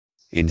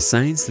In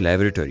science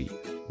laboratory,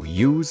 we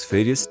use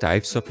various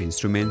types of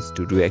instruments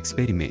to do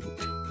experiment.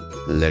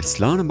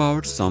 Let's learn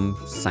about some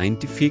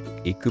scientific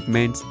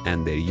equipments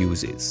and their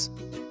uses.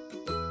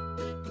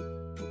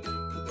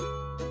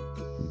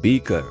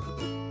 Beaker.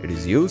 It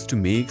is used to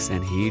mix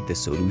and heat the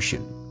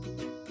solution.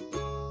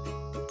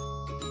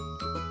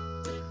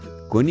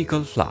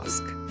 Conical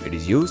flask. It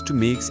is used to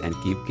mix and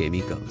keep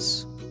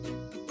chemicals.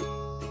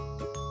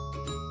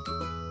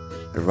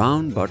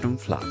 Round bottom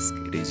flask.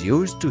 It is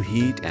used to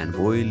heat and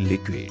boil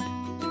liquid.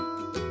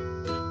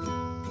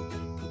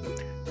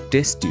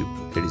 Test tube.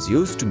 It is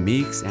used to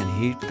mix and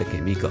heat the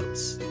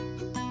chemicals.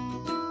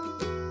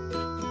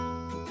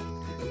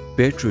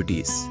 Petri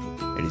dish.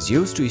 It is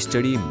used to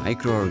study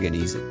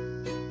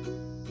microorganisms.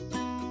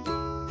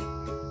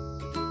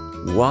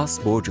 Wash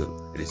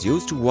bottle. It is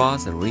used to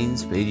wash and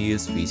rinse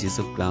various pieces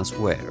of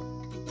glassware.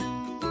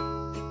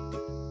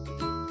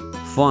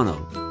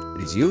 Funnel.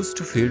 It is used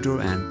to filter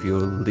and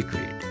pure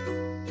liquid.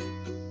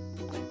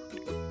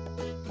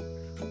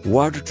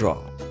 Water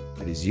trough.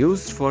 It is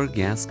used for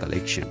gas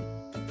collection.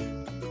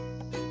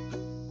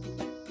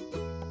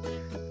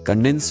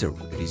 Condenser.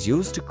 It is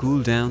used to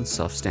cool down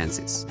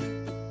substances.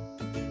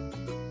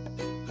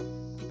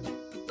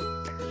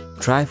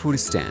 Tripod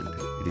stand.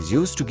 It is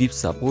used to give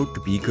support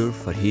to beaker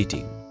for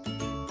heating.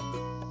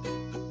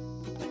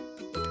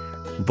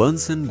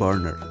 Bunsen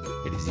burner.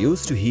 It is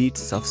used to heat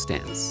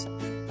substance.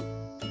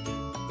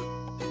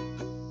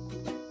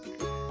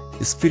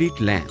 Spirit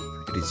lamp.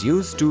 It is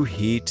used to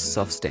heat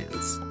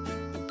substance.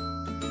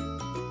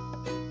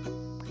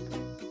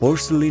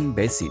 Porcelain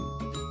basin.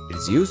 It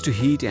is used to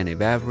heat and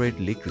evaporate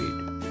liquid.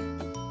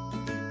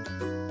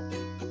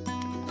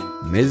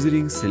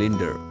 Measuring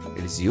cylinder.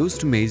 It is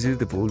used to measure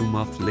the volume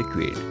of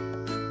liquid.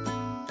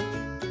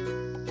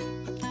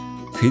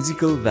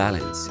 Physical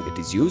balance. It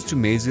is used to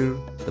measure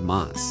the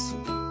mass.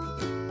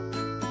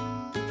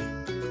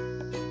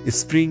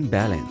 Spring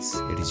balance.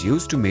 It is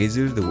used to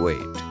measure the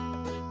weight.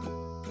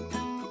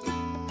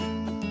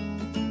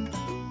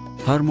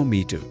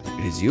 Thermometer.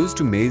 It is used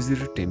to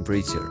measure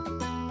temperature.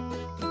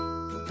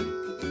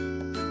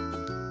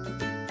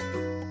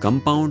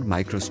 Compound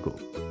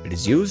microscope. It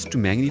is used to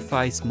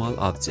magnify small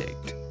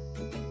object.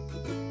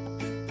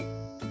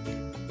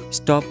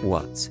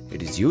 Stopwatch.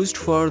 It is used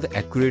for the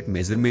accurate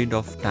measurement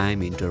of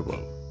time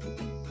interval.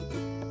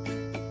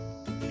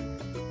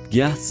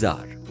 Gas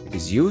jar. It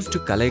is used to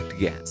collect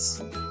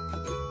gas.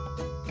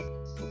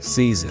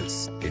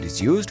 Scissors. It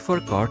is used for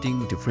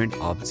cutting different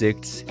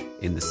objects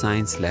in the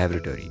science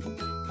laboratory.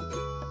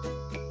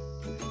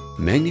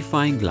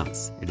 Magnifying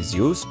glass. It is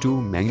used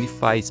to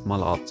magnify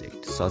small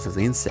objects such as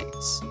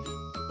insects.